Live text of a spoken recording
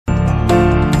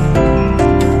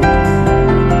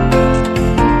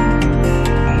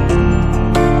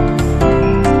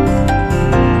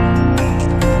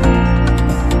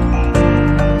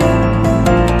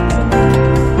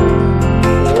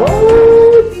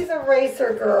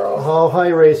racer girl. Oh, hi,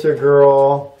 racer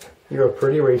girl. You're a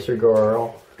pretty racer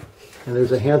girl. And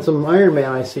there's a handsome Iron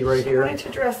Man I see right here. She wanted to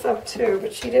dress up too,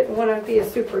 but she didn't want to be a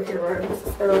superhero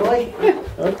necessarily.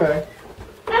 Okay.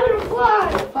 I'm gonna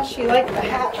fly. Plus, she liked the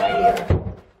hat right here.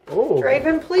 Oh.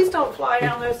 Draven, please don't fly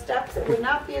down those steps. It would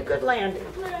not be a good landing.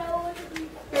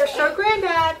 Here, show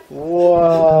Granddad.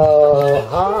 Whoa,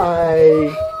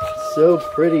 hi. So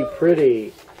pretty,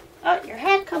 pretty. Oh, your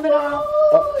hat coming off.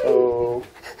 Uh-oh.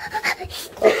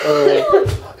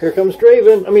 Uh-oh. Here comes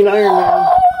Draven. I mean, Iron Man.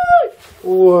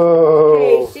 Whoa.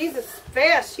 Hey, she's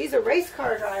fast. She's a race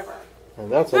car driver. And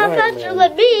that's an Iron Man. faster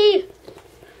than me.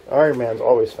 Iron Man's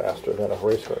always faster than a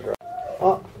race car driver.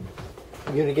 Oh,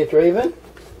 you gonna get Draven?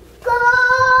 Go!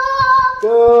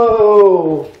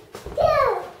 Go!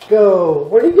 Yeah. Go!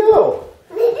 Where'd he go?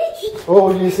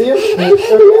 Oh, do you see him? There he is.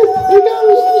 There he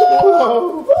goes.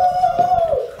 Whoa.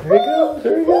 There he goes.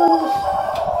 There he goes.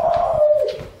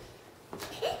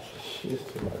 She's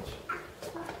too much.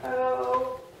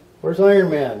 Oh. Where's Iron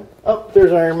Man? Oh,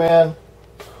 there's Iron Man.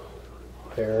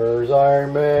 There's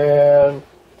Iron Man.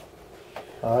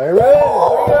 Iron Man. There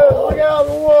he goes. Look out.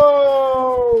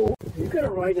 Whoa. You gonna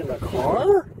ride in a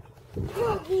car?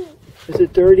 Is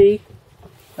it dirty?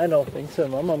 I don't think so.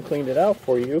 Mom cleaned it out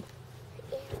for you.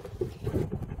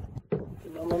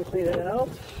 Did Mom clean it out?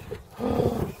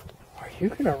 Are you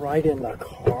gonna ride in the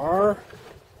car?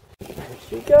 There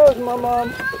she goes, Mom.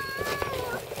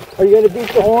 Are you gonna beat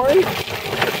the horn?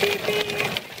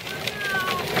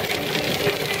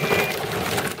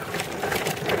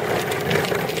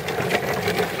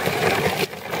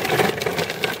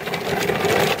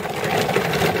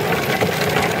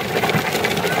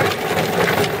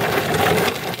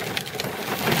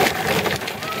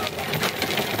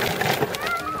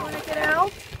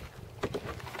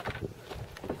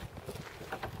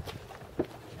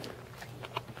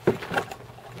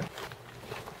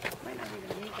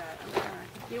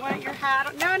 You want your hat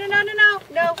on? No, no, no, no, no,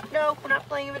 no, no, we're not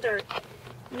playing in the dirt.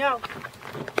 No.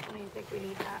 I don't even think we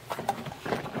need that.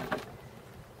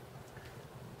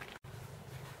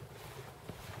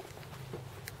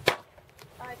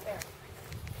 Right there.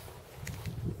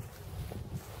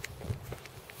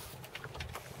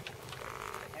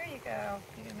 There you go.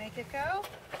 You can make it go.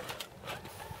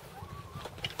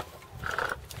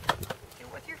 Do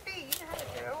it with your feet. You know how to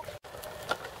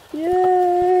do.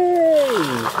 Yay!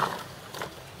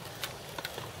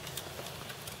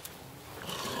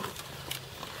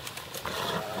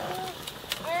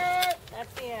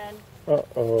 That's the end.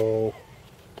 Uh-oh.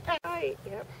 Tight.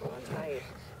 Yep, on tight.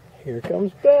 Here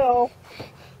comes Belle.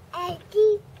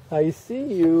 I see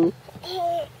you.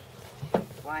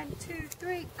 1, 2,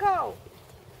 3, go!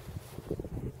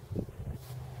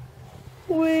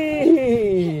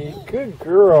 Whee! Good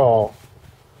girl.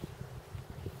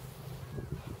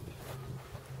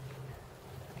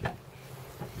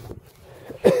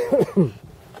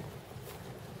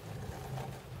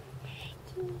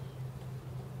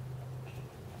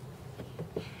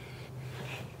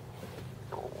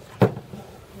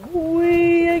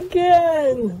 Whee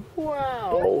again!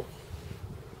 Wow!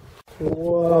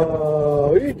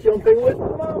 Whoa! You're jumping with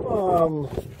Mommom!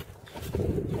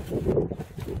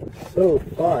 So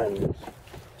fun!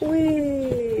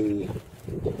 Whee!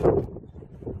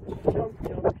 Jump,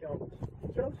 jump, jump!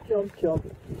 Jump, jump, jump!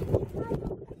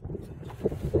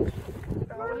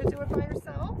 I want to do it by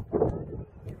yourself.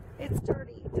 It's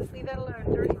dirty. Just leave that alone.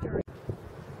 Dirty, dirty.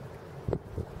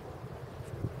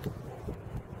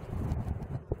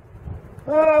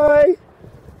 Hi!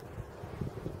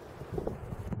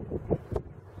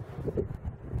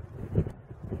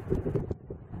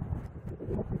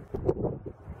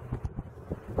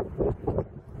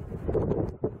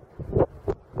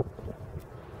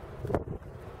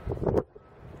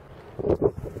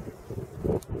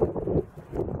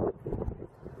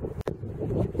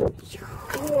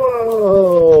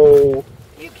 Whoa!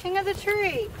 You king of the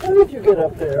tree. How did you get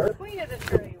up there? Queen of the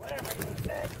tree. Whatever you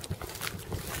said.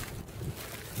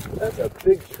 That's a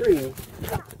big tree.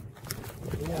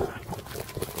 Yeah.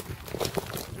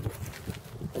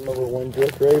 I remember when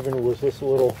Draven was this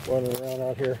little running around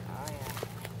out here. Oh, yeah.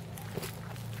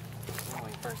 When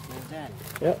we first moved in.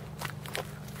 Yep.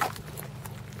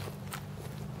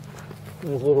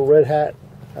 His little red hat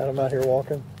had him out here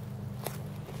walking.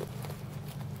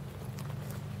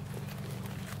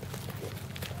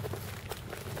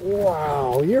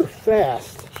 Wow, you're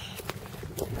fast.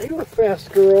 Are you a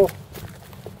fast girl?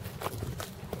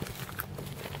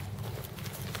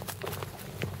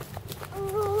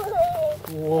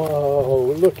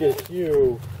 Whoa, look at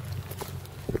you.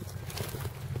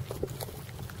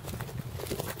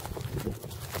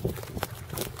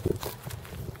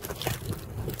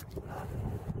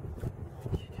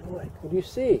 do you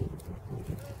see?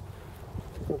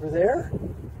 Over there?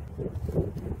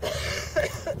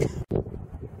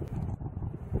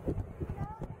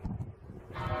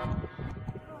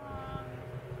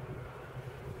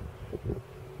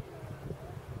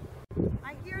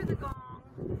 I hear the gong.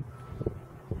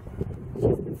 She's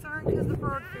concerned because the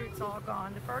bird food's all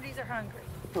gone. The birdies are hungry.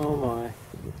 Oh my.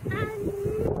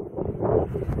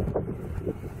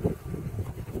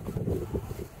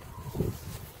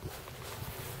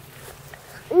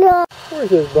 No. Where's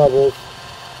those bubbles?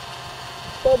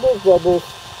 Bubbles, bubbles.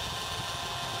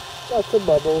 Lots of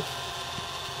bubbles.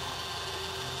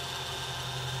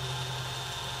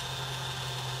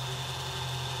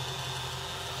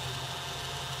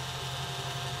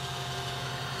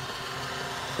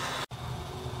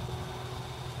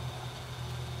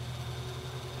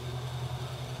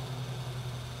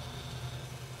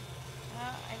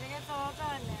 I think it's all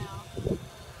done now.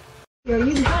 Yeah,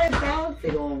 you got it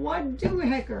balancing on one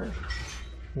doohickey.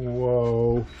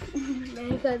 Whoa. I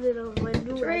got it on my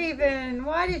door. Draven,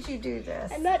 why did you do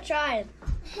this? I'm not trying.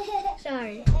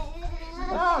 Sorry.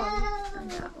 Oh.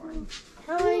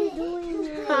 How are you doing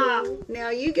now? Ah, now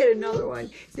you get another one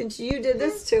since you did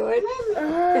this to it.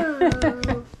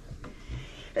 Oh.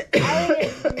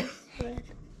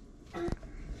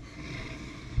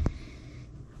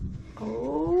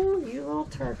 Oh, you little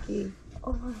turkey.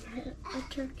 Oh, a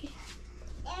turkey.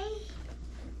 Oh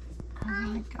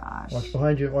my gosh. Watch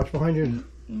behind you. Watch behind you.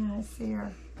 Yeah, I see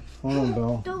her. Hold on,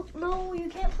 Belle. Don't, no, you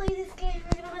can't play this game.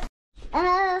 You're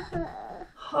gonna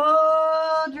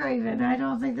Oh, Draven, I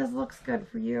don't think this looks good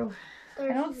for you. I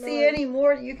don't see any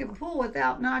more that you can pull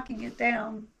without knocking it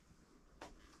down.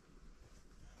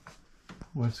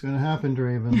 What's going to happen,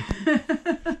 Draven?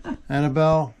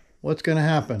 Annabelle, what's going to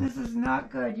happen? This is not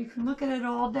good. You can look at it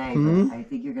all day, Hmm? but I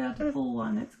think you're going to have to pull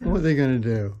one that's What are going they going to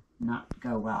do? to not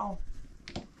go well.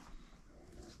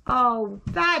 Oh,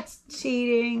 that's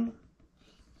cheating.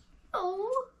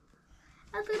 Oh,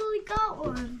 I literally got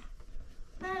one.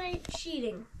 That ain't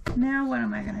cheating. Now what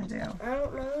am I going to do? I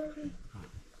don't know.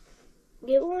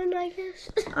 Get one, I guess.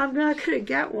 I'm not going to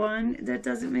get one that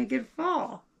doesn't make it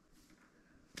fall.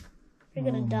 You're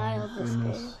gonna die on this game.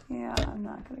 Goodness. Yeah, I'm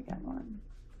not going to get one.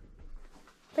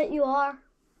 But you are.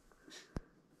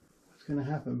 What's going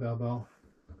to happen, Belle?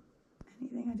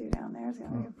 Anything I do down there is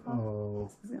going to make it fall.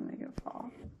 Oh. This is going to make it fall.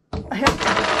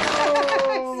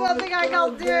 It's something I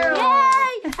can do. Yay!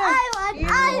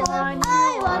 I won!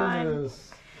 I won! Goodness.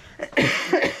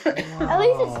 At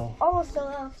least it's almost still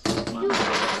out.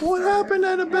 What happened,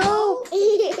 Annabelle?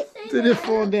 Did it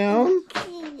fall down?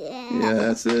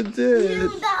 Yes, it did.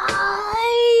 You die!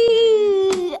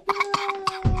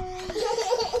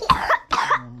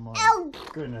 Oh my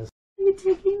goodness. Are you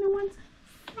taking the one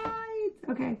side?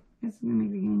 Okay, this is going to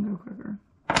make the game go quicker.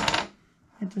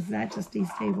 That just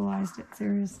destabilized it,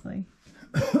 seriously.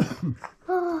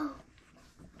 Oh.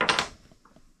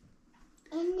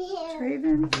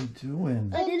 Draven? What are you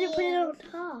doing? I didn't put it on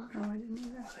top. Oh, I didn't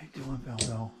either. What are they doing,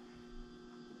 Belle?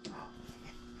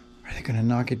 Are they going to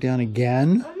knock it down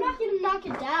again? I'm not gonna knock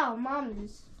it down. Mom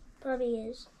is. Mommy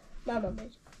is. Mama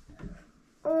is.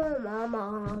 Oh,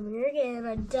 Mama, you're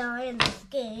gonna die in this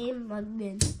game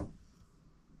again.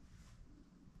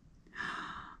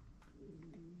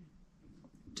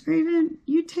 Draven,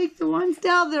 you take the ones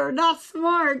down that are not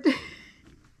smart.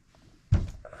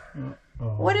 Uh-oh.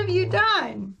 What have you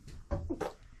done?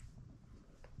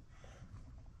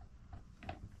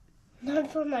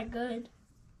 Not for my good.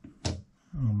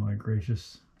 Oh my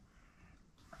gracious.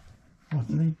 What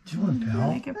are they doing,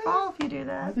 Belle? Make it fall if you do What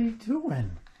are that. they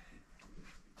doing?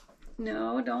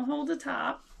 No, don't hold the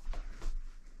top.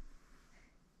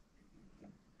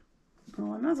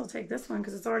 Oh, I might as well take this one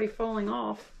because it's already falling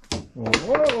off. Whoa.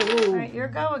 All right, your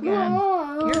go again.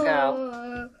 Your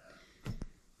go.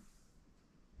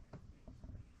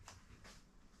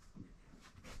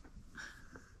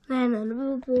 And then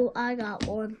boo boo, I got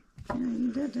one. Yeah,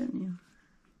 you did, didn't you?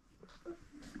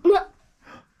 No.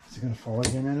 Is it going to fall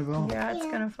again, Annabelle? Yeah, it's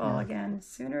going to fall again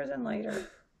sooner than later.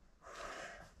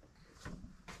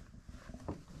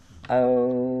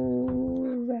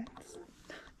 Oh, that's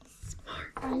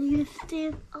smart. I need to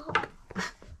stand up.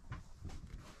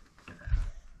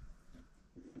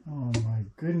 Oh my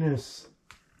goodness.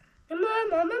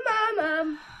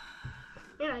 Mom.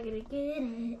 You're not gonna get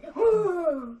it.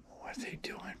 What are they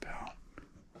doing, Belle?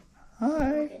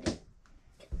 Hi.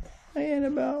 Hi,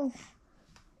 Annabelle.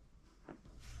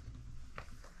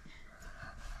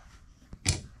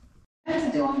 I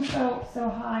have to do them so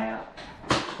high up.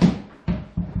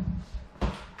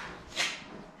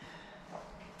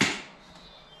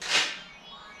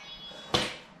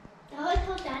 I like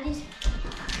how Daddy's.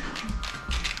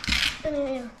 Come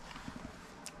here.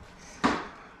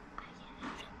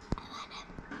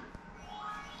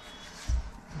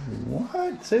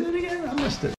 What? Say that again? I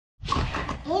missed it.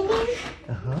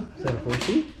 Uh-huh. Is that a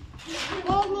fishy?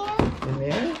 In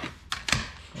there?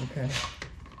 Okay.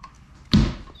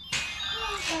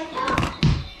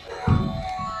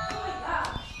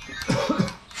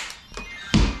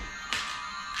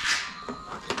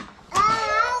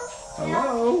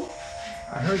 Hello?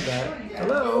 I heard that.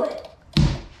 Hello?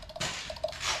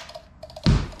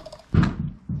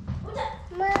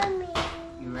 Mommy.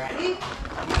 You ready?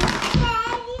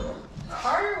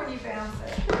 Harder when you bounce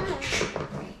it.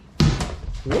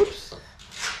 Whoops.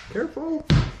 Careful.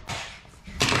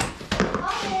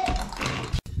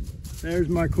 There's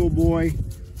my cool boy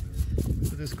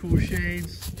with his cool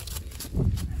shades.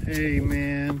 Hey,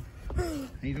 man. How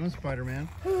you doing, Spider-Man?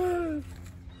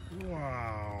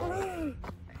 Wow.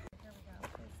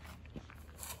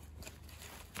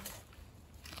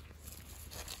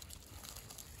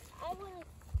 I want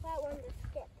that one to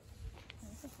skip.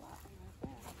 This is flat one right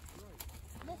there.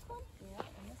 This one? Yeah,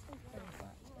 and this one's pretty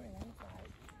flat.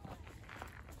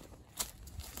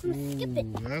 Skip it.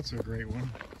 Ooh, that's a great one.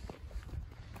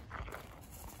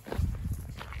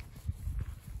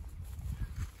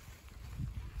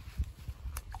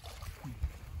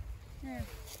 I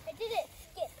did it.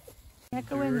 Skip. Can't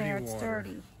go in there, it's Dirty water.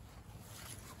 dirty.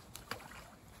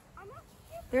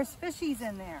 There's fishies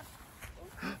in there.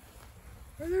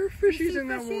 Are there fishies see in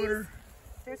that fishies? water?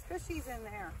 There's fishies in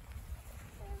there.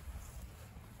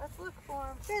 Let's look for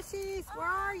them. Fishies, where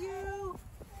are you?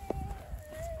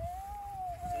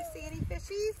 Do you see any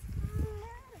fishies?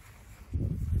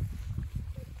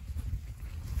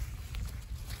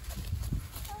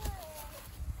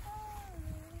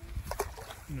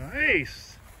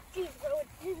 Nice. Jeez, what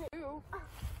did it do?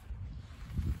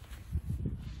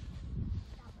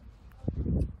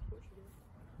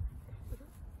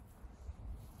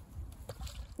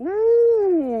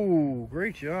 Ooh,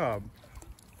 great job.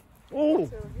 Oh,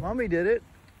 Mommy did it.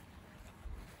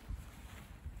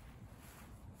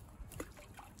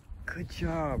 Good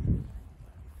job.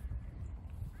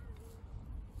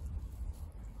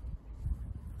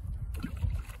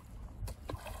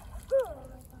 Oh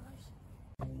my gosh.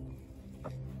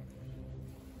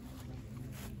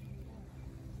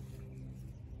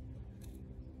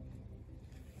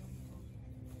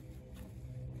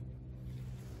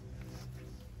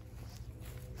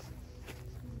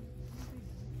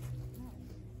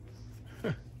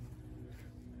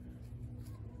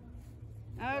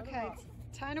 Okay,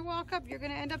 time to walk up. You're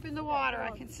going to end up in the water.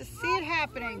 I can just see it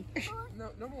happening.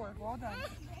 No more. We're all done.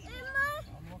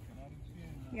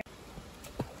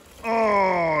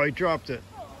 Oh, he dropped it.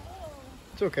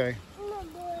 It's okay. Oh,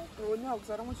 no, because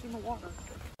I don't want you in the water. The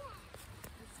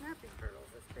snapping turtles,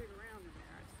 they stayed around in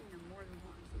there. I've seen them more than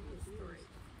once in this story.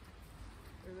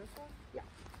 Is this one? Yeah.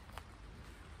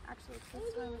 Actually, it's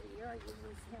this time of the year I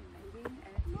usually see them mating,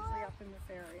 and it's usually up in this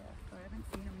area. So I haven't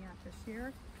seen them yet this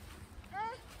year.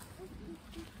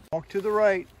 Walk to the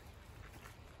right.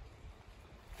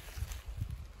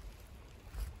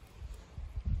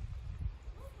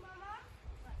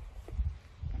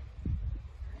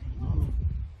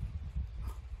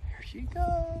 Here she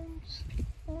comes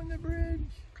on the bridge.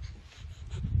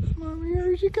 Mommy,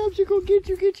 here she comes. She go get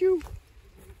you.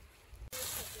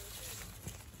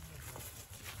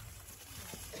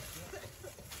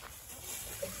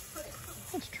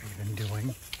 What's Draven doing?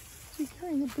 Is he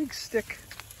carrying a big stick?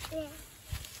 Yeah.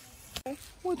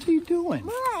 What's he doing?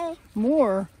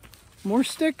 More. More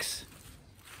sticks?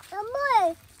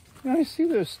 More. Yeah, I see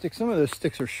those sticks. Some of those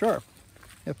sticks are sharp.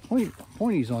 They have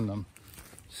pointies on them.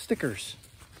 Stickers.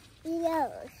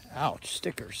 Yes. Ouch,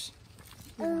 stickers.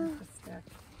 The stick.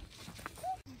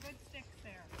 Good sticks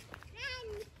there.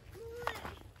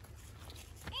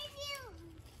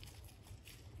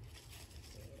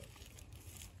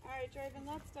 Alright, Draven,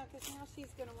 let's stop because now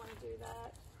she's going to want to do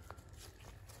that.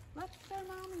 Let's show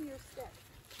Mommy your stick.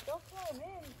 Don't throw them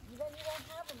in, then you won't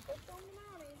have them. Go show them to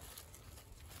Mommy.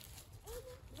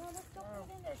 No, let's go put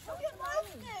it in there. Show it to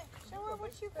Mommy. Show her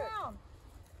what you found.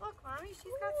 Look, Mommy,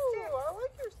 she's got sticks. I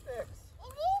like your sticks.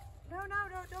 No,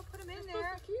 don't put them in You're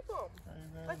there. supposed to keep them.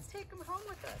 Let's take them home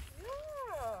with us.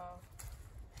 Yeah.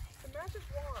 The magic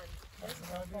wand.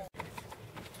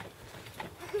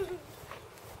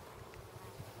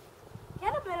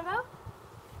 Get up, Annabelle.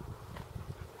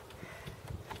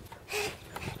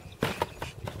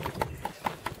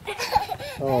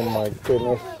 Oh my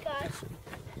goodness. Oh my gosh.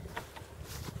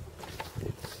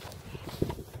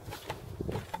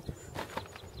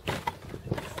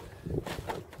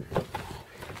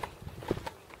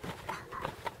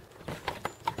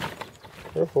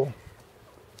 Careful.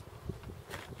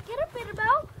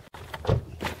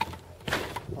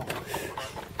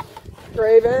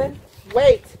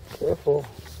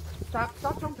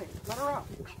 up.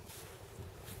 You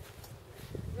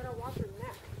gotta watch her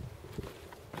neck.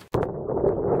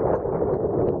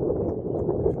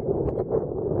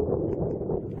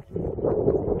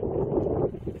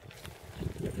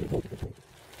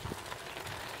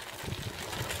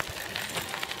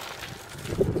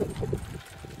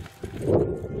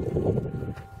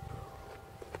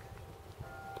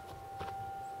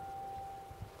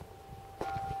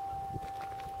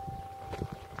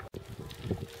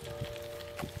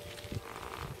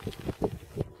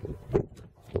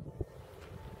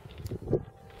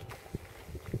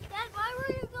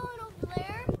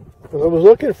 I was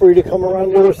looking for you to come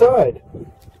around the other side.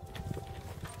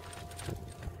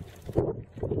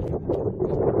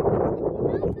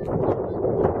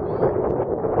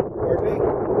 Pardon me?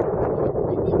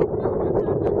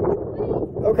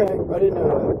 Okay, I didn't know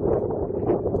that.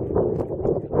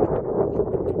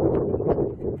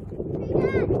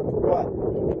 What?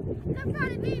 Come try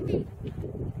to beat me.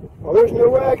 Well, there's no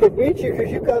way I could beat you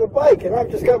because you've got a bike and I've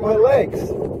just got my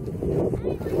legs.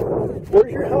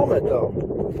 Where's your helmet, though?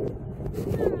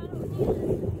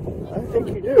 I think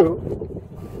you do.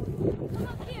 Come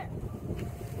up here.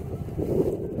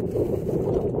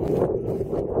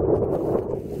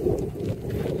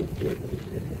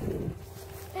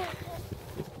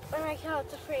 When I count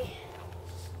to 3.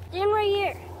 Stand right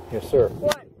here. Yes, sir.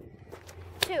 1,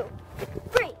 2,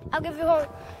 3. I'll give you a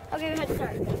head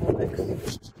start. Thanks.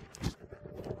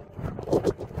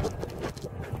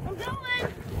 I'm going.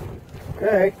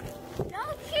 Okay. No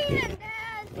cheating,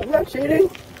 Dad. I'm not cheating.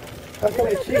 How can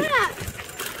I cheat? That.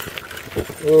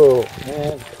 Oh,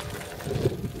 man.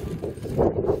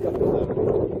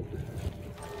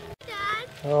 Dad.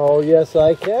 Oh, yes,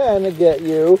 I can get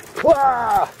you.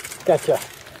 Wah! Gotcha.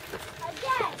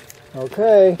 Again.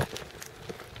 Okay.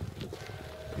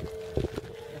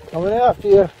 Coming after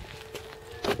you.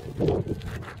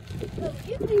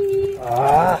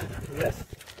 Ah, yes.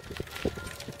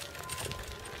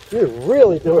 You're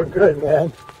really doing good,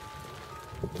 man.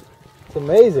 It's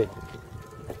amazing.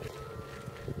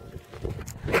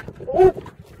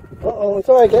 Uh-oh, it's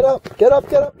all right. Get up. Get up,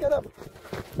 get up, get up.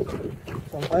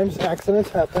 Sometimes accidents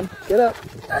happen. Get up.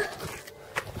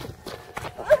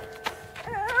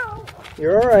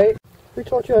 You're all right. Who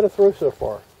taught you how to throw so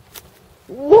far?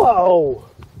 Whoa!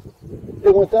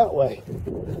 It went that way.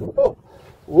 Oh,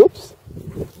 whoops.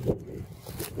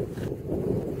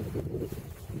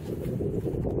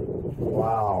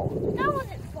 Wow. That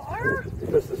wasn't far.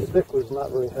 Because the stick was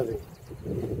not very heavy.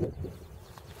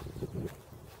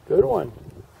 Good one.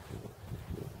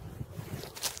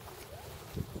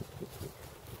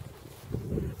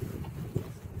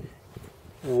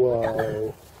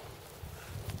 Whoa.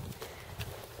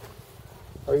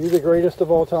 Are you the greatest of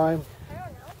all time? I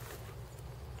don't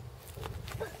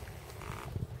know.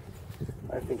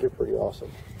 I think you're pretty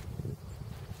awesome.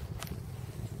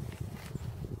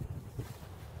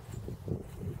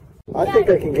 I think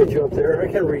I can get you up there. I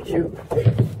can reach you.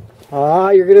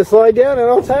 Ah, you're going to slide down and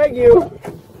I'll tag you.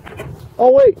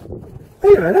 Oh, wait.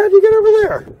 Wait a minute. How'd you get over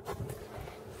there?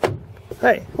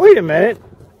 Hey, wait a minute.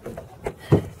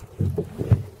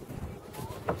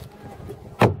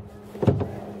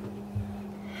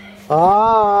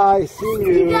 Ah, I see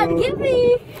you. You gotta get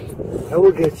me. I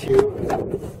will get you.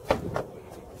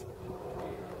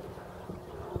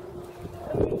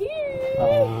 Over here.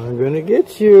 I'm going to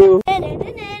get you.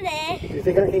 Da-da-da-da-da. Do you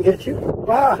think I can get you?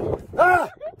 Ah! Ah!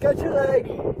 Got your leg!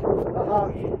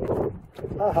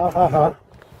 Ha ha.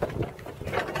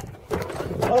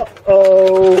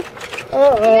 Uh-oh. You gotta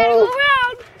Uh-oh. go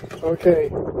around. Okay.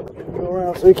 Go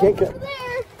around so you can't get... Over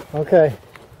there. Okay.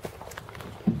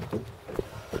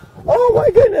 Oh my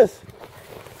goodness!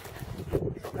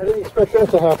 I didn't expect that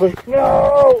to happen.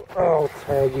 No! Oh,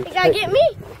 tag you. You gotta get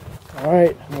me.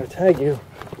 Alright, I'm going to tag you.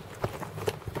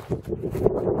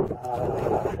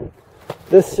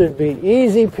 This should be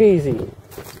easy peasy.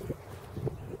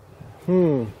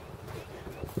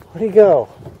 Where'd he go?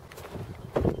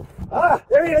 Ah,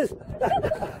 there he is!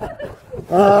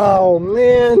 Oh,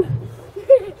 man.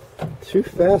 Too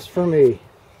fast for me.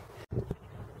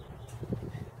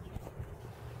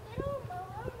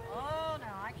 Oh no,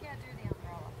 I can't do the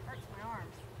umbrella. Hurts my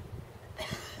arms.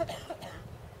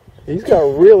 He's got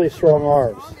really strong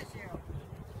arms. Strong as you.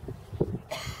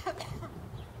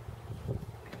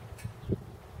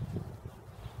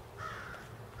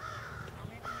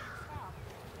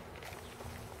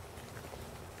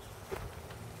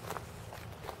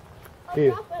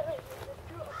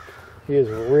 He is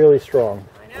really strong.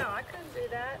 I know, I couldn't do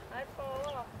that. I'd fall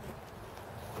off.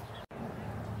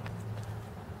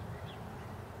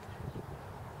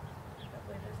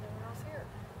 Hopefully there's no one else here.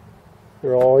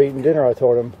 They're all eating dinner, I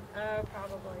told him. Okay.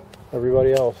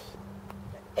 everybody else.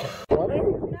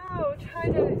 Running? No, try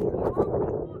to.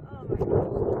 Oh my gosh.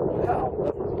 Ow,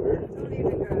 that was weird. Don't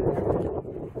even go there.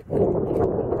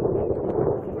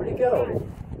 Where'd he go?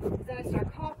 Then I start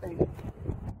coughing.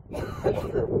 That's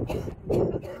true.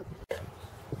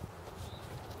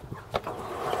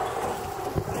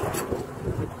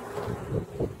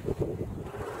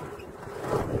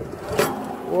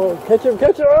 Whoa, catch him,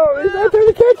 catch him! Oh, he's out there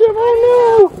to catch him! Oh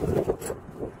no!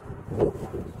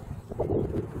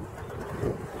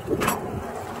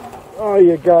 Oh,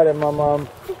 you got him, Mommom.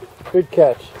 Good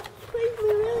catch. Put me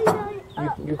really high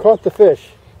up. You caught the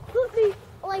fish. Put me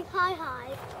like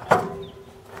high.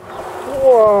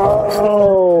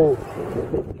 Whoa!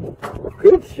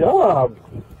 Good job.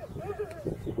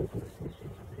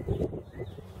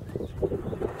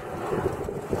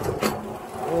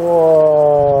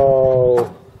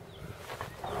 Whoa!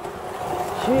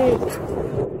 Jeez!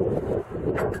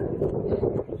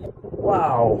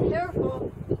 Wow!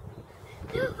 Careful.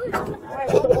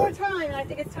 Alright, one more time, and I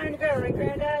think it's time to go, right,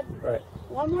 Granddad? Right.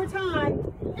 One more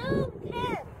time. No,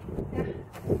 Pip. Yeah.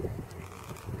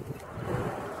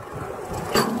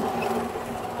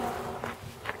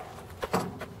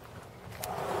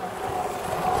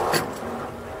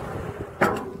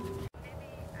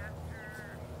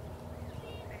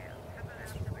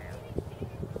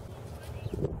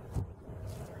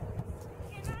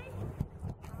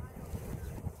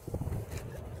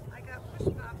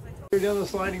 You're down the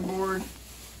sliding board.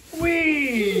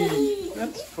 Whee!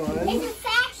 That's fun. It's a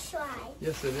fast slide.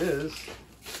 Yes, it is.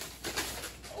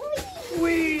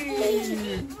 Whee!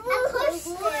 I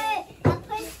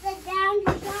pushed the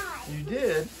down slide. You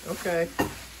did? Okay.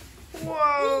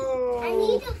 Whoa! I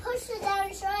need to push the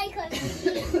down slide because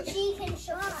she can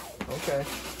slide. Okay.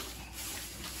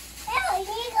 Oh, you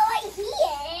need to go right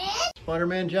here.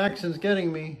 Spider-Man Jackson's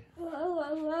getting me.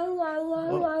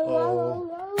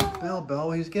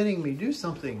 Belle, he's getting me. Do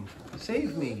something.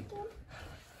 Save me.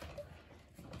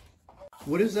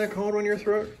 What is that called on your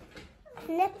throat?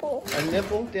 Nipple. A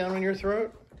nipple down on your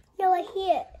throat? No, I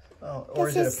hear. Oh, or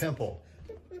is it a pimple?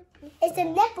 It's a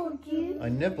nipple, dude. A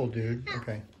nipple, dude.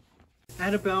 Okay.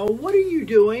 Annabelle, what are you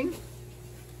doing?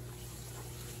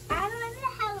 I want to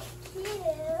help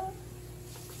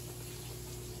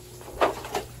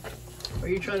you. Are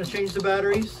you trying to change the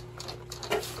batteries?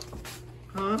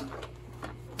 Huh?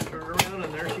 Turn around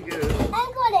and there she goes. I'm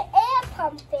going to air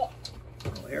pump it.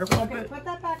 Oh, air pump Okay, it? put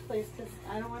that back, please, because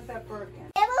I don't want that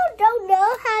broken. Emma don't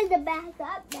know how to back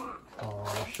up that.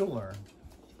 Oh, she'll learn.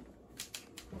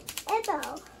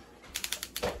 Emma,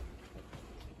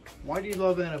 Why do you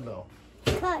love Annabelle?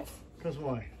 because Because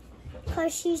why?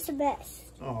 she's the best.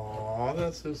 Oh,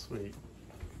 that's so sweet.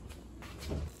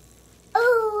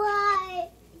 Oh,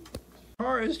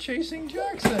 Car is chasing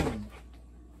Jackson.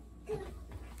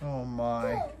 Oh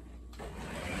my.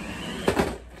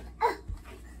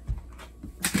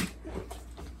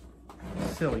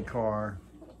 Silly car.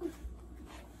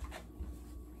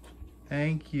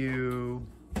 Thank you.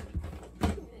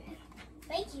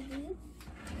 thank you, dude.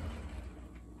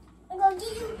 I'm going to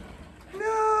get you.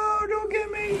 No, don't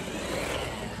get me.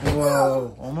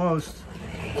 Whoa, almost.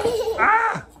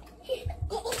 Ah!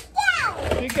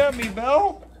 Down. You got me,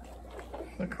 Belle.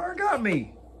 The car got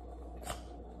me.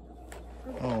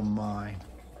 Oh my.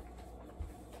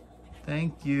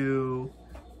 Thank you.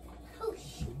 Oh,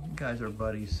 shoot. You guys are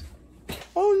buddies.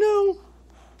 Oh no.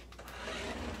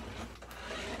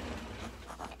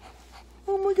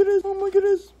 Oh my goodness, oh my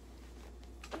goodness.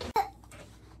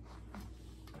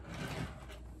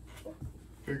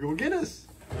 Here, go get us.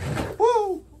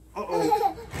 Whoa.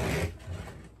 Uh-oh.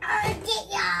 I'll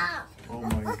get ya. Oh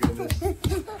my goodness.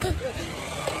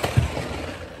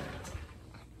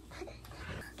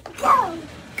 Go.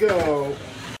 Go.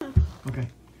 Okay.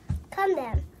 Come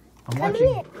down. I'm Come watching.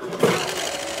 here.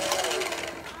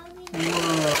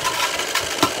 Whoa.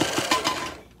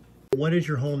 What is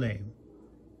your whole name?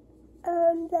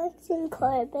 Jaxson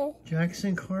Carver.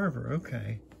 Jaxson Carver.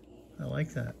 Okay. I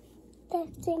like that.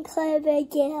 Jaxson Carver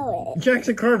Garrett.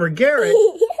 Jaxson Carver Garrett?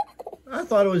 I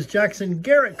thought it was Jackson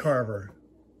Garrett Carver.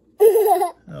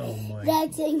 Oh my.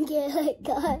 Jaxson Garrett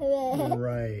Carver.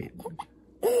 Right.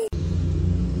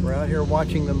 We're out here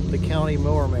watching the county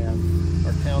mower man,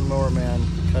 our town mower man,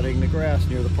 cutting the grass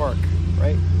near the park,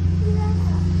 right?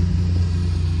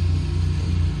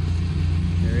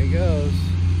 There he goes.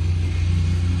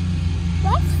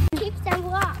 Let's keep some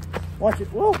rock. Watch it.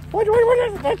 Whoa! Watch it.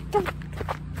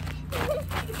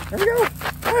 There we go.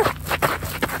 Ah.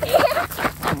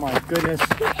 Oh my goodness.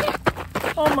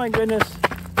 Oh my goodness.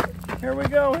 Here we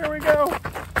go. Here we go.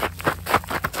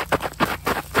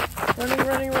 Running,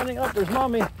 running, running. Oh, there's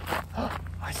Mommy.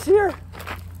 I I see her.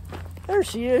 There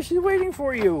she is. She's waiting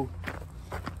for you.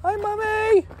 Hi,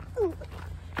 Mommy.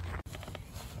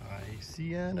 I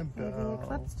see Annabelle. The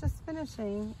eclipse just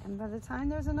finishing, and by the time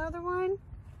there's another one,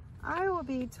 I will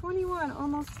be 21,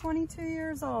 almost 22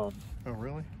 years old. Oh,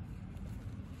 really?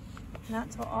 Not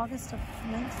till August of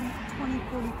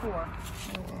 2044.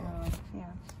 Yeah.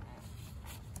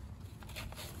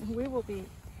 We will be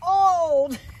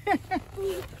old.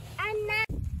 I'm not.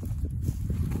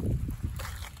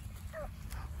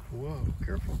 Whoa,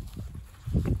 careful.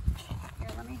 Here,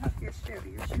 let me hook your shoe.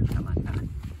 Your shoe come undone.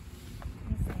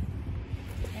 Let me see.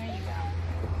 There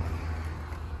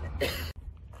you go.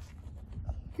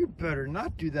 You better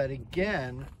not do that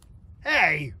again.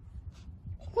 Hey!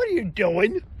 What are you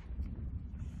doing?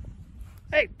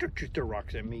 Hey, don't you throw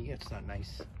rocks at me. It's not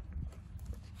nice.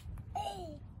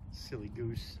 Silly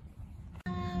goose.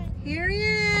 Here he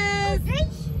is.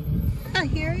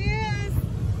 Here he is.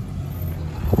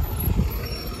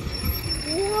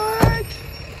 What?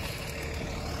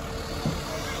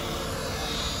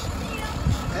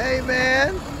 Hey,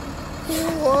 man.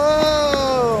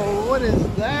 Whoa! What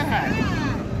is that?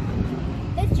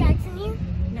 Is Jaxson here?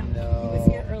 No, No. he was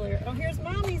here earlier. Oh, here's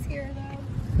Mommy's here,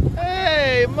 though.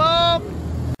 Hey, Mom!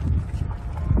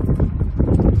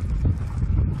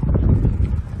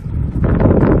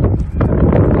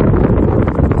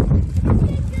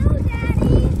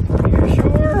 You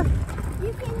sure?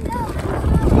 You can go.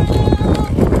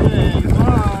 Hey,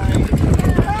 bye.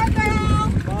 Bye,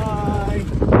 Bye.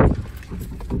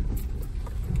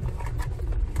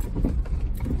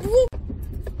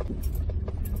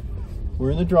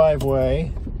 We're in the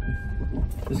driveway.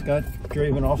 Just got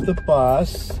driven off the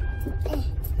bus.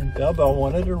 And Belle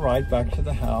wanted to ride back to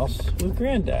the house with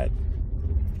Granddad.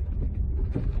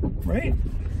 Right?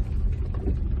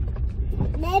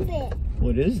 Maybe.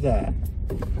 What is that?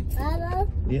 Mama.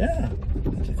 Yeah.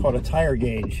 It's called a tire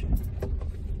gauge.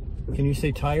 Can you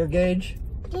say tire gauge?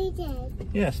 DJ.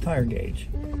 Yes, tire gauge.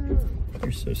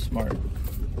 You're so smart.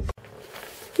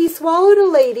 He swallowed a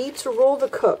lady to rule the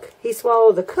cook. He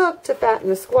swallowed the cook to fatten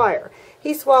the squire.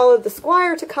 He swallowed the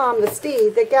squire to calm the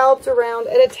steed that galloped around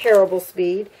at a terrible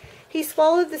speed. He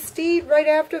swallowed the steed right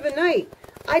after the night.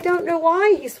 I don't know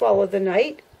why he swallowed the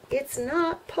night. It's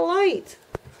not polite.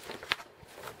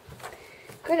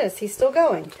 Goodness, he's still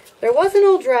going. There was an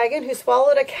old dragon who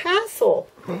swallowed a castle.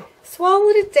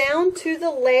 Swallowed it down to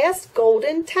the last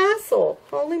golden tassel.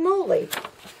 Holy moly.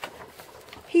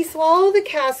 He swallowed the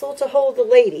castle to hold the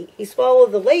lady. He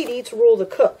swallowed the lady to rule the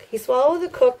cook. He swallowed the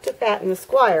cook to fatten the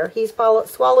squire. He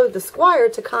swallowed the squire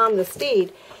to calm the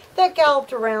steed that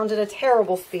galloped around at a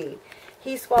terrible speed.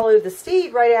 He swallowed the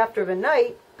steed right after the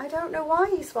night. I don't know why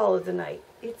he swallowed the night.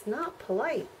 It's not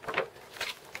polite.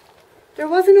 There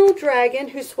was an old dragon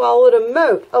who swallowed a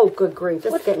moat. Oh, good grief.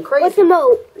 This is getting crazy. What's a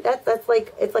moat? That's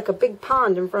like, it's like a big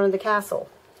pond in front of the castle.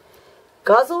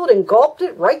 Guzzled and gulped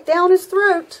it right down his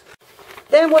throat.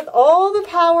 Then with all the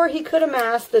power he could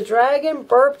amass, the dragon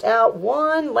burped out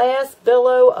one last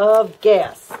billow of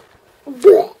gas.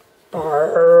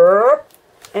 Burp.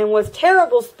 And with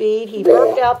terrible speed, he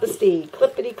burped out the steed.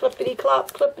 Clippity, clippity,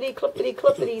 clop, clippity, clippity,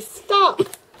 clippity, stop.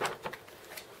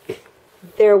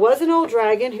 There was an old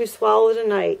dragon who swallowed a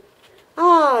night.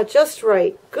 Ah, just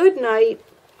right. Good night.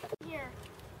 Here.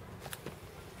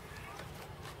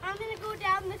 I'm going to go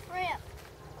down this ramp.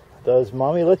 Does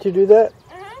Mommy let you do that?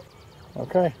 Uh-huh.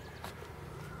 Okay.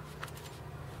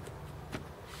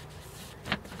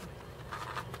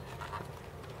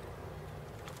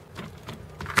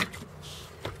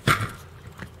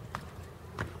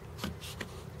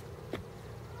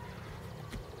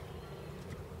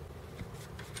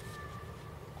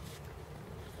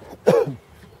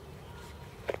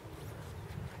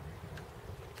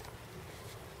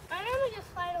 I'm going to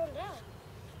just slide on down.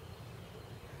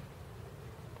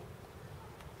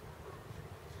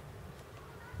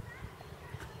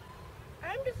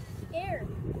 I'm just scared.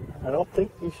 I don't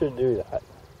think you should do that.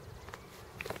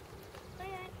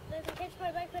 Doesn't catch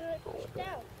my bike when I push it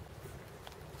down.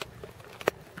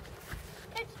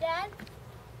 Catch, Dad.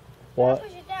 What?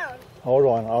 Push it down. Hold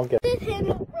on, I'll get This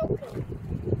handle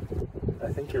broken.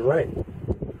 I think you're right.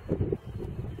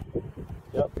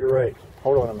 Yep, you're right.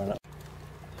 Hold on a minute.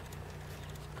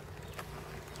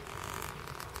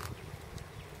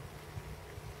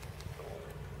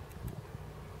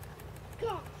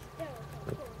 Gosh, that was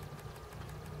so cool.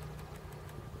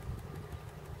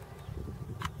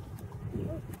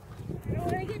 I don't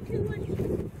want to get too much.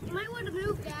 You might want to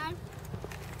move, Dad.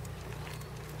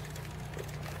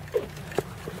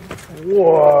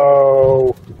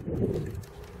 Whoa!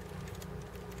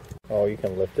 Oh, you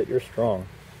can lift it. You're strong.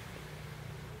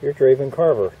 You're Draven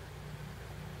Carver.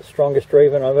 The strongest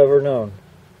Draven I've ever known.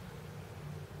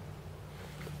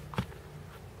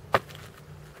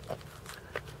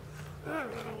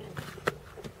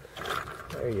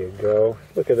 There you go.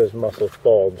 Look at his muscles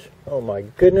bulge. Oh my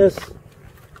goodness.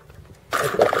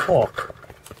 Like a hawk.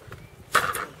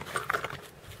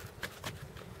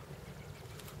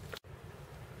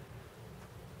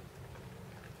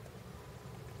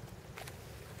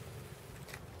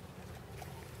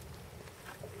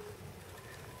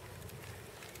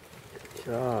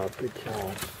 Good job, good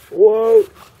job. Whoa!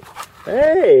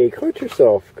 Hey, caught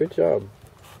yourself. Good job.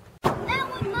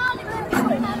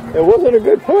 It wasn't a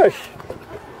good push.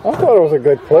 I thought it was a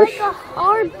good push. Like a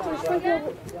hard push, like a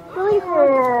really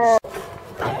hard.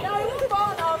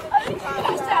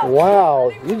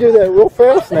 Wow, you do that real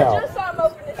fast now.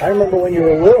 I remember when you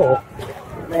were little.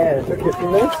 Man, it took you a few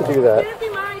minutes to do that.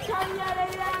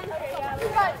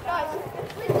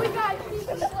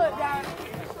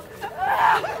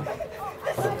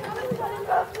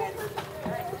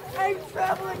 I'm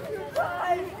traveling through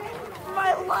time.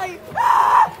 My life.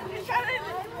 You're traveling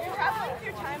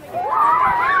through time again. Oh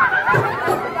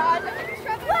my God, you're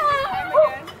traveling through time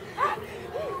again.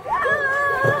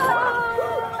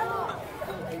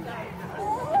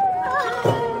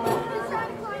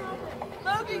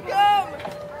 Logan, come.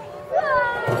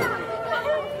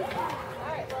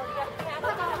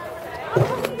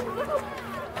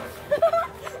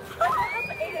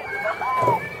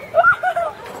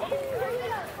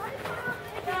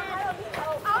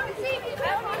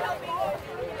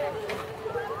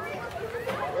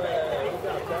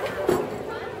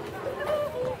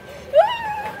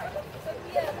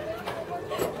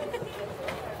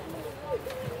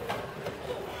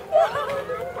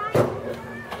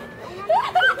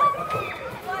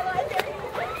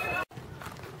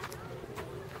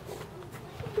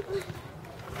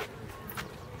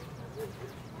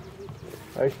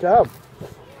 Nice job.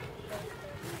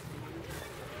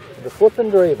 The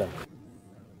flippin' Draven.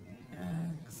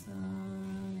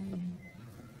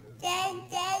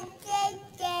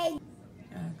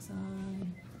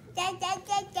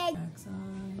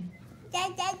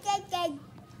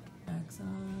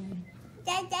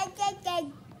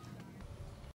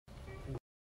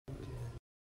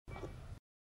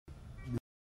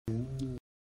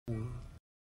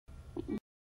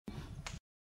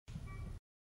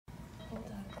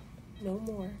 No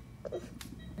more.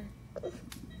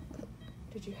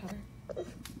 Did you have her?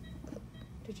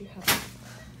 Did you have her?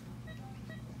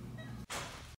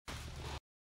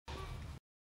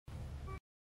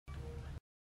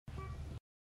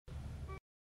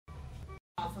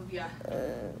 Off of ya.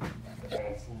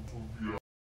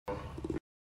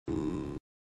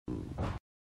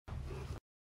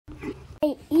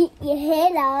 Eat your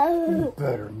head off. You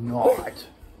better not.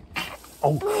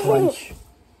 Oh, crunch.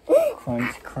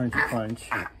 Crunch, crunch, crunch.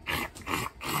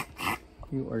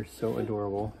 You are so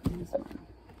adorable.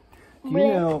 You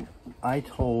know, I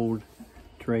told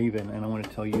Draven, and I want to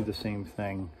tell you the same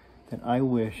thing, that I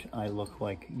wish I looked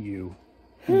like you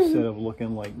instead of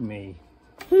looking like me.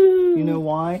 You know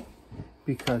why?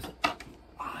 Because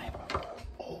I'm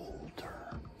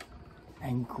older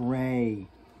and gray,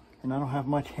 and I don't have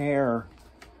much hair.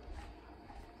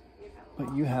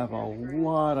 But you have a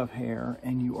lot of hair,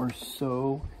 and you are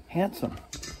so handsome.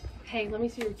 Hey, let me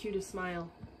see your cutest smile.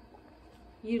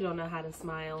 You don't know how to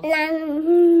smile. You're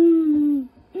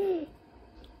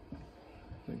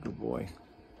a good boy.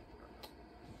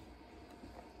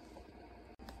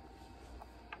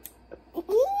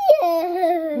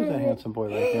 Who's that handsome boy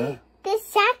right there? The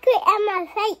chocolate on my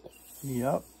face.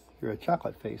 Yep, you're a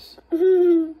chocolate face.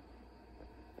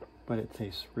 But it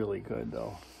tastes really good,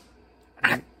 though.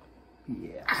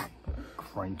 Yeah,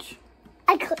 crunch.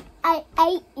 I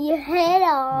ate your head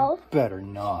off. You better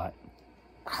not.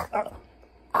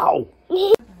 Ow!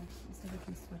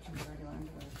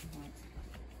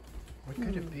 What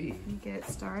could it be? You get it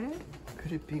started? What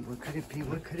could it be? What could it be?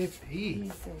 What could it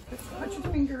be? Put your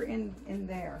finger in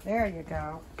there. There you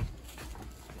go.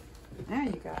 There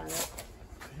you got it.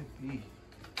 What could it be?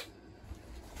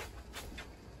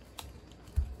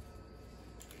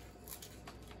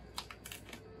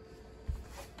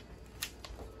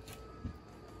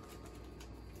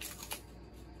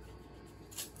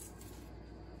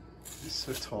 He's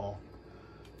so tall.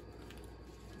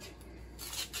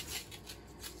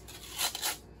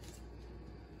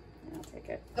 I'll take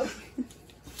it. Oh.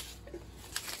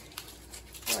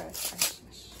 Boy, I shouldn't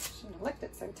have licked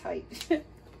it so tight.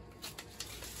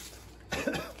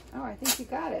 Oh, I think you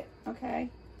got it. Okay.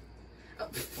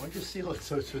 Why'd you seal it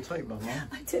so tight, Mom?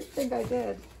 I did think I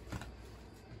did.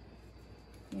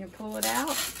 You pull it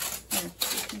out? Here, you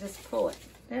can just pull it.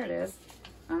 There it is.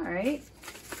 All right.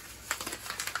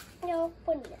 No,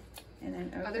 open it. And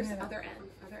then open Other it up. end.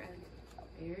 Other end.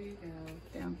 There you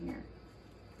go. Down here.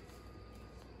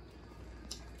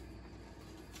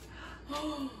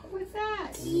 What's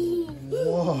that?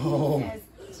 Whoa. It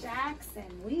says, Jaxson,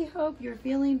 we hope you're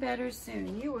feeling better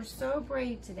soon. You were so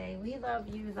brave today. We love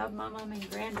you. Love Mommom and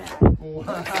Granddad.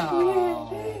 Wow.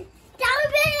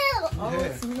 Oh,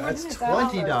 it's more That's than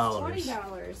 $20.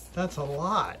 $20. That's a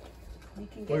lot. You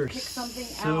can We're pick something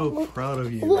so out. proud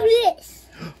of you. Look at this.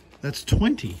 That's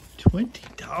 $20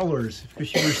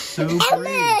 because you were so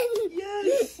brave.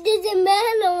 Yes. There's a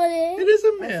man on It it. is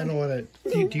a man on it.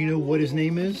 Do you know what his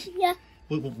name is? Yeah.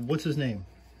 What's his name?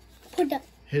 Put up.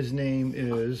 His name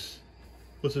is,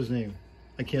 what's his name?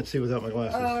 I can't see without my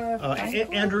glasses.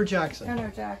 Michael? Andrew Jaxson.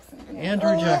 Andrew Jaxson. Yeah.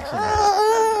 Andrew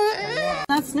Jaxson.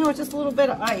 Not snow, it's just a little bit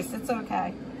of ice. It's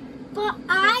okay. But These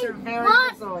I are very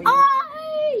want resilient.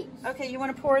 ice. Okay, you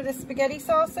want to pour this spaghetti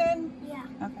sauce in? Yeah.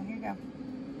 Okay, here you go.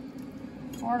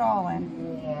 Pour it all in.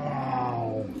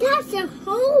 Wow. That's a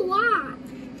whole lot.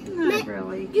 Not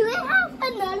really. Do we have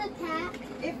another pack?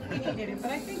 If we needed it,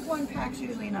 but I think one pack's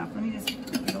usually enough. Let me just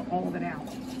get all of it out.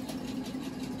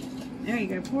 There you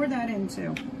go. Pour that in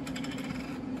too.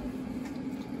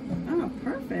 Oh,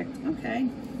 perfect. Okay.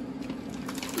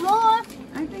 More.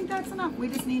 I think that's enough. We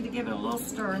just need to give it a little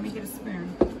stir. Let me get a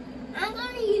spoon. I'm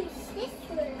going to use this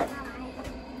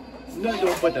one. No,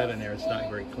 don't put that in there. It's not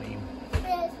very clean.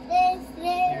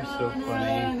 You're so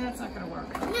funny. That's not going to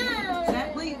work. No.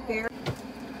 Gently, very.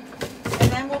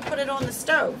 And then we'll put it on the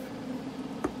stove.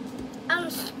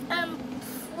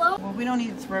 Slow. Well, we don't need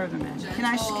to throw them in. Can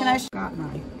I got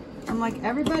mine. I'm like,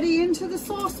 everybody into the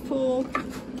sauce pool.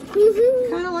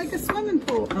 Kind of like a swimming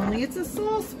pool, only it's a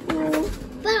sauce pool.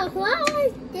 But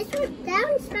why? This one, that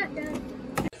one's not done.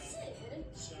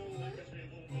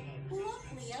 Look,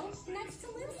 Leo, next to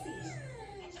Lucy.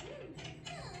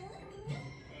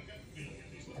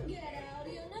 Get out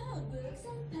your notebooks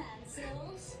and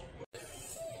pencils.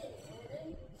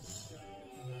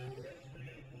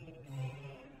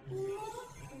 Look,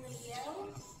 Leo,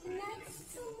 next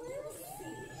to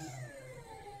Lucy.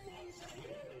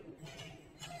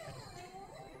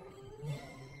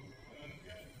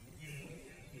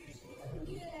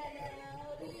 Get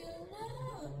out your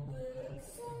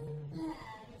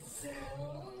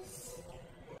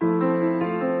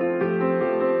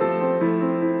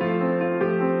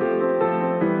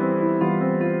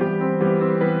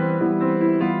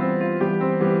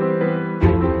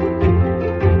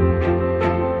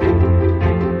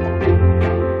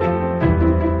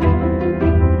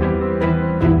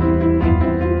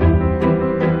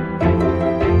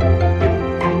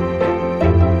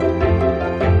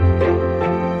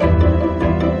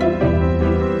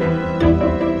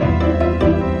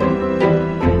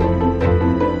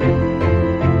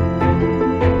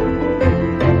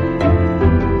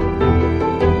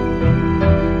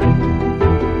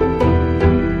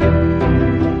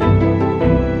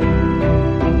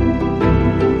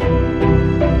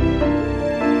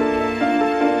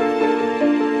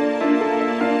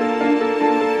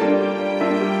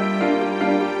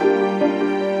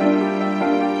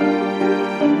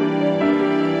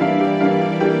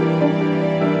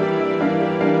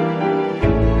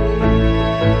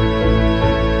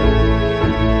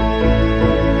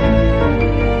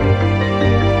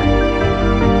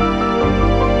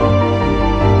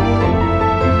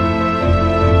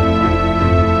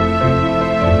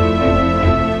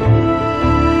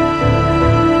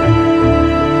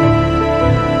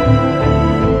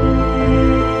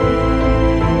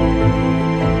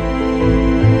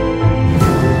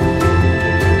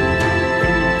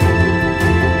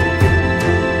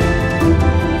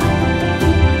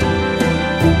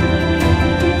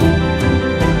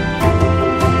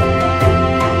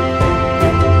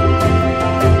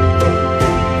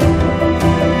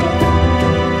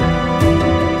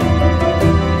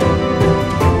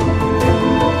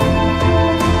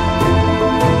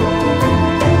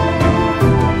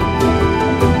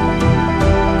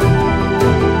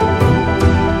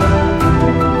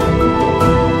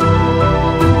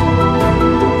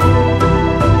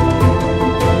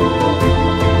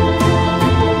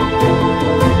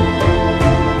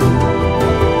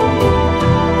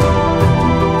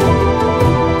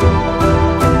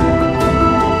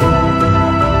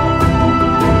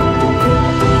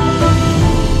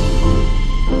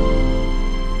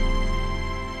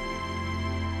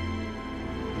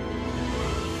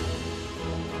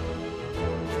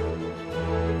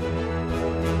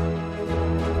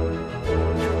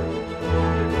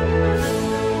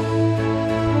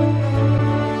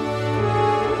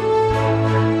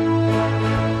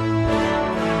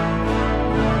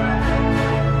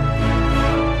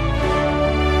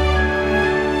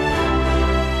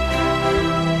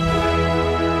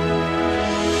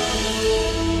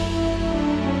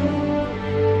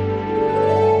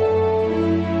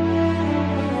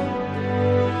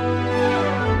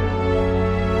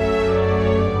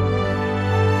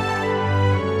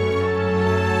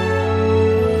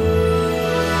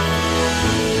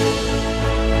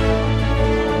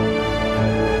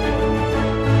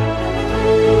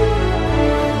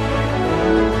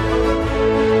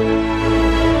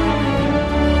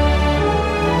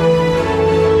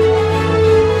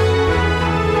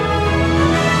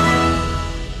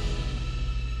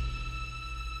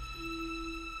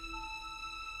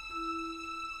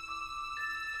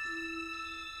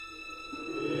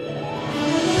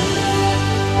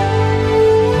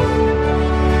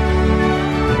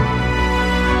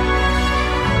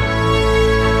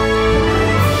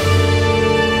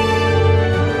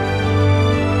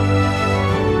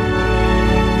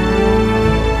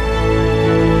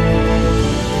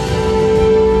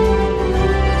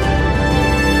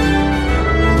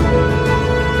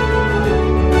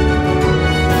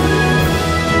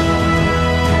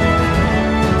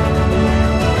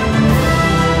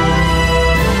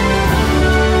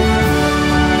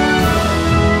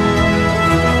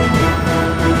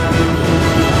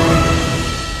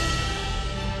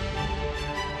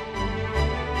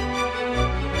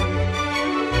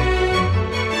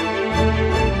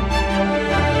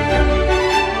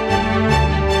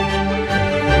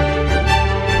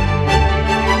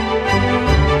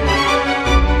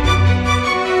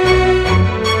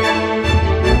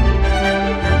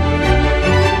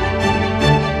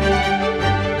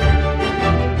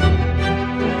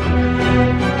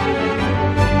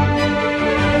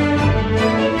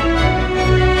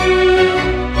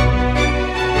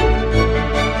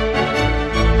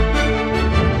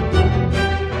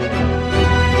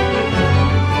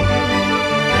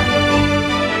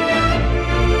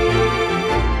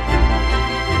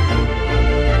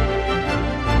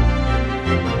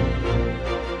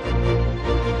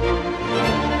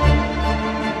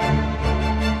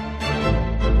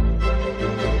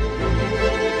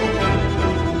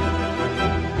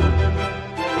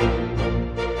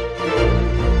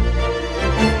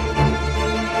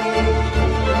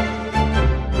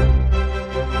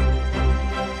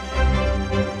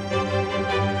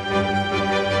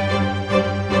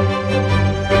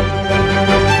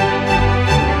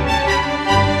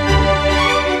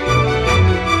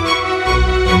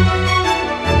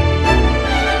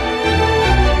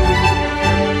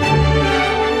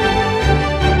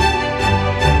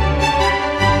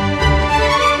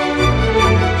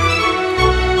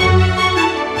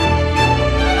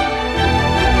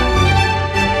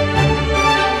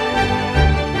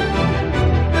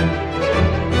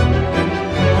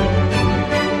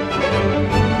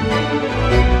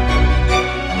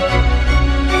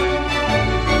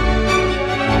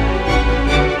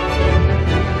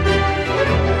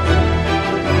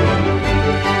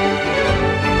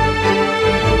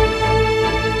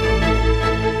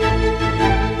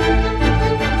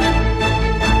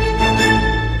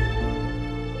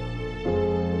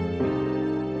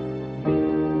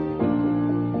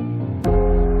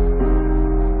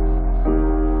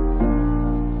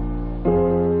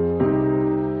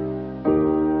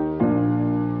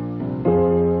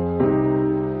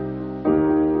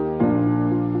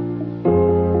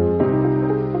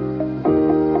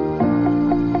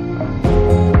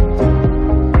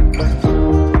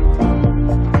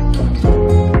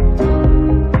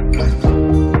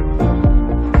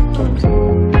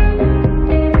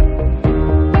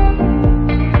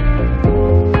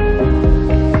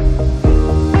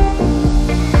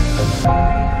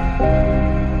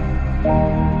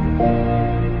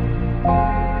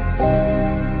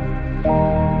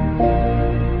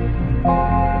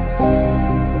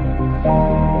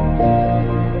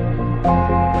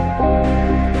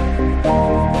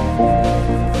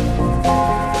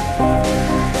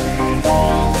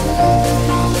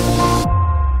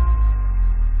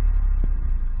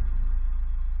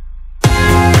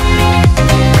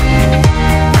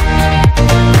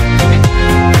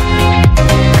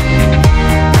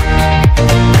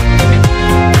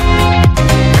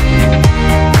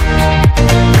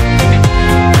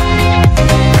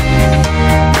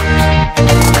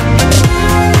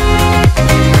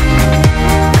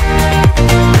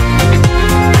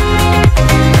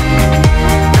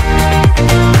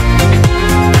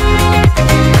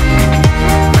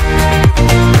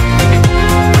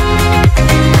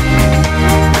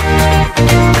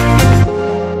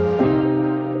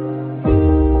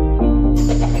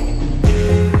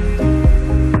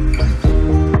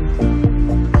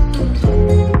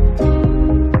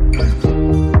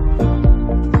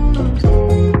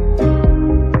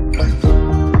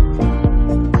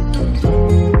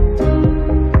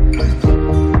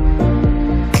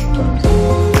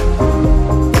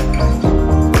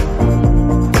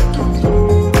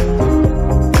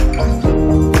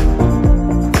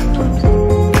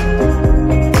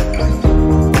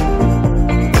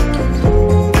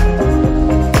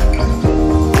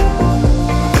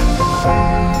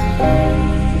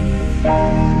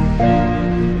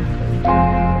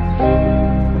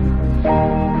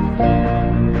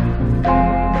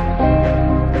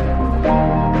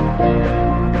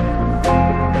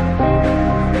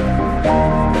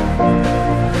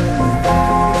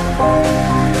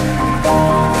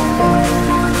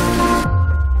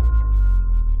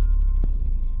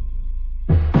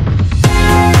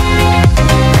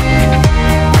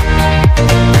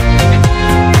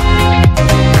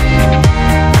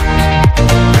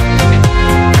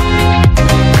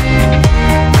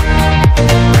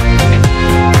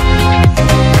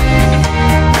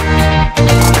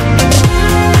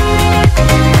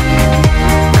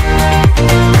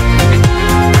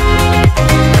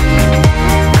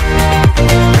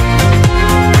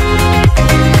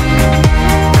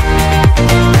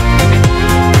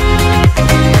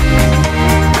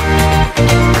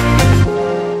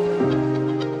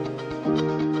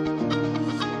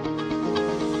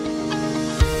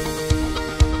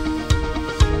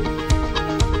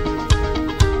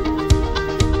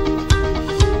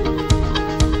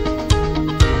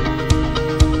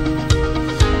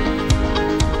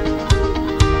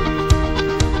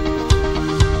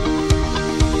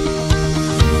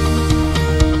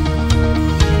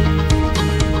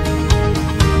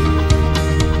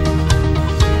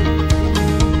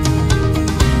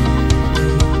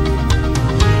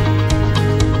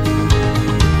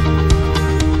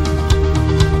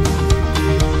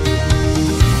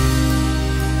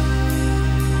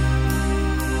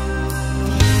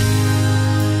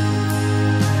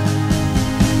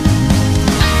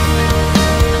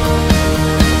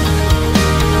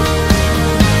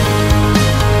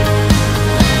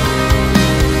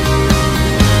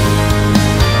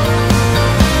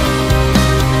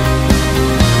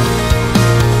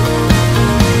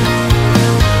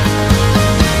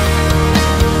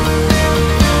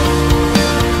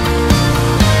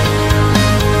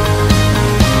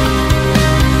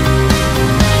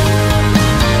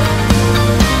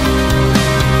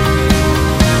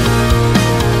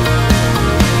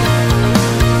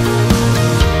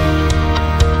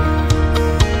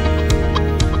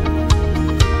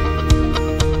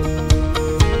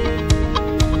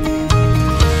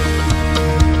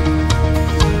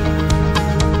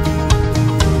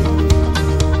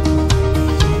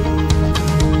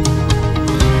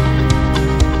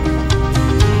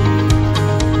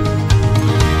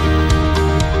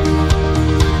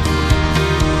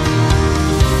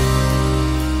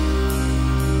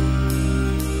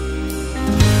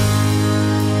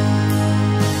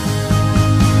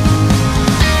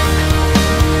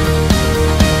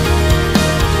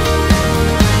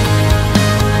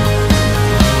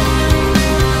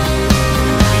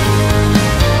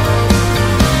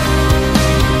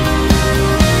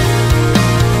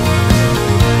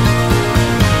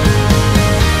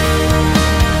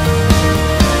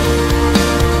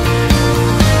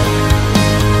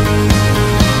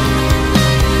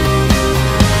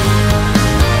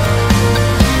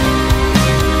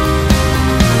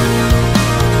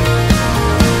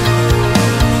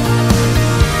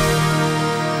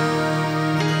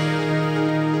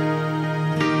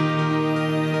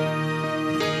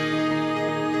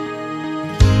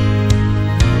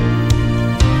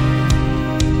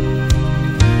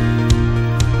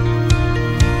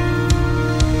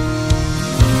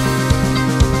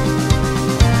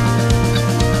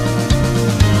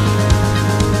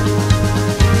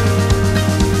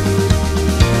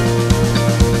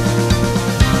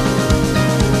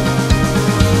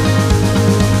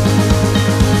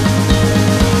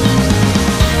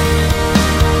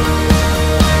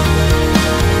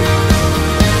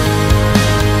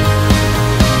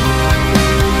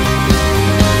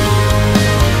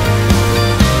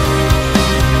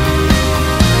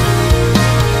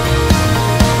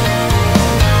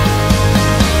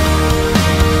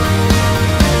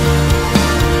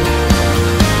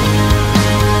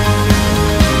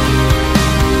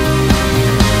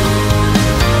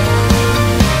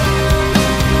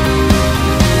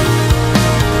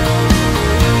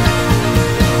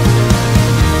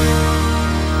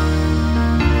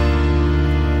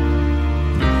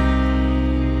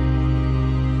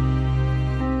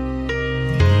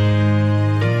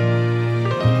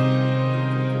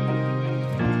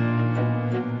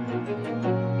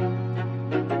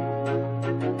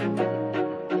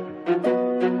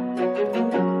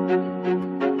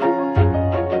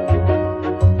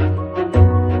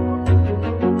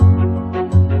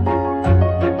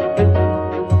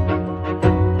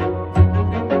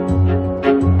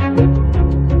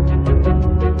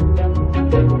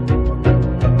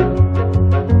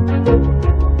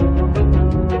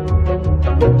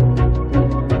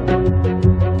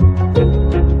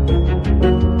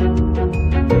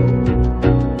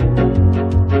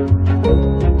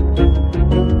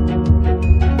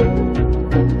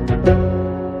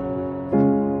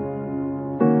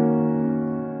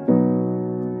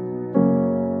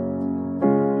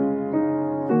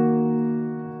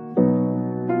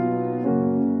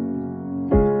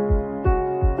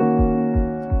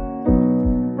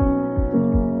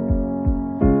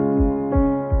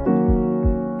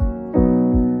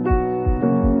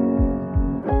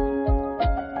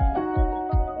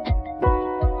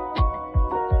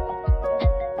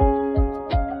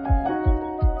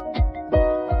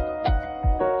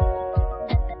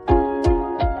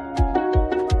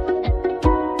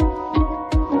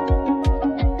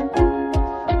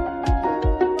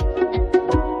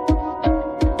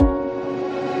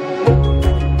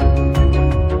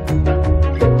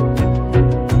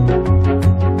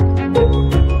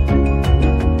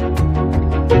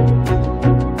Bye.